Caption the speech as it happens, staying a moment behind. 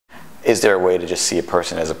is there a way to just see a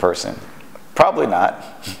person as a person? Probably not.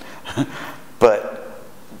 But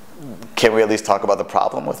can we at least talk about the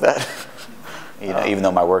problem with that? You know, even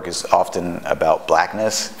though my work is often about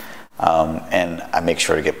blackness, and I make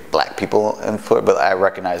sure to get black people input, but I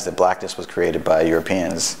recognize that blackness was created by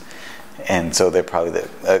Europeans, and so they're probably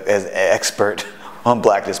as expert on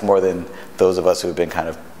blackness more than those of us who have been kind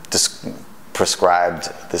of prescribed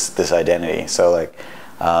this identity. So like,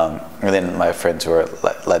 and then my friends who are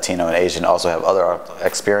Latino and Asian also have other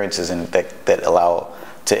experiences that allow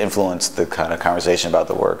to influence the kind of conversation about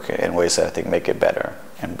the work in ways that I think make it better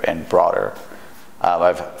and broader.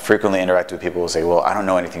 I've frequently interacted with people who say, well, I don't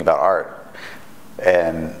know anything about art.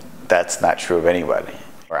 And that's not true of anybody.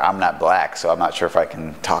 Or I'm not black, so I'm not sure if I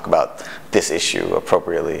can talk about this issue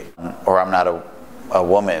appropriately. Or I'm not a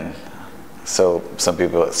woman, so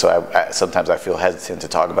sometimes I feel hesitant to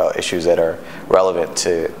talk about issues that are relevant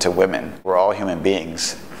to women. We're all human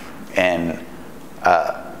beings, and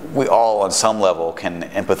we all on some level can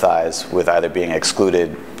empathize with either being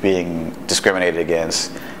excluded, being discriminated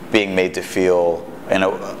against, being made to feel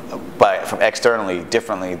from externally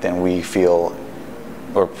differently than we feel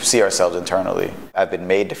or see ourselves internally. I've been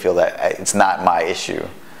made to feel that it's not my issue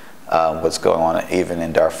what's going on even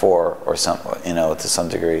in Darfur or to some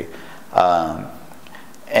degree,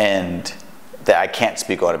 and that I can't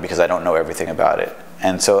speak on it because I don't know everything about it.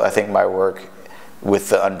 And so I think my work with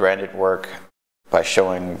the unbranded work, by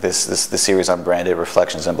showing the series Unbranded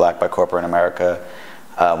Reflections in Black by Corporate America,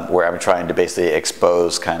 where I'm trying to basically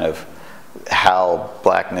expose kind of how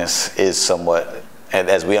blackness is somewhat, and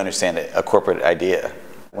as we understand it, a corporate idea.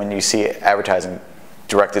 When you see advertising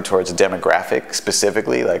directed towards a demographic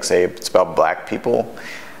specifically, like say it's about black people,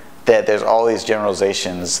 that there's all these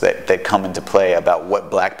generalizations that come into play about what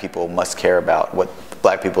black people must care about, what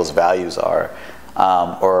black people's values are,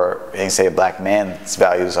 or say a black man's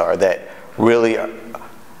values are, that really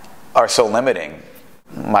are so limiting.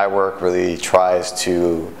 My work really tries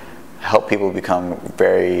to help people become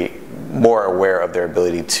more aware of their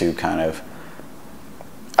ability to kind of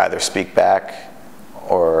either speak back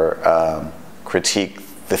or critique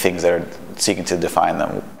the things that are seeking to define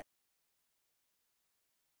them.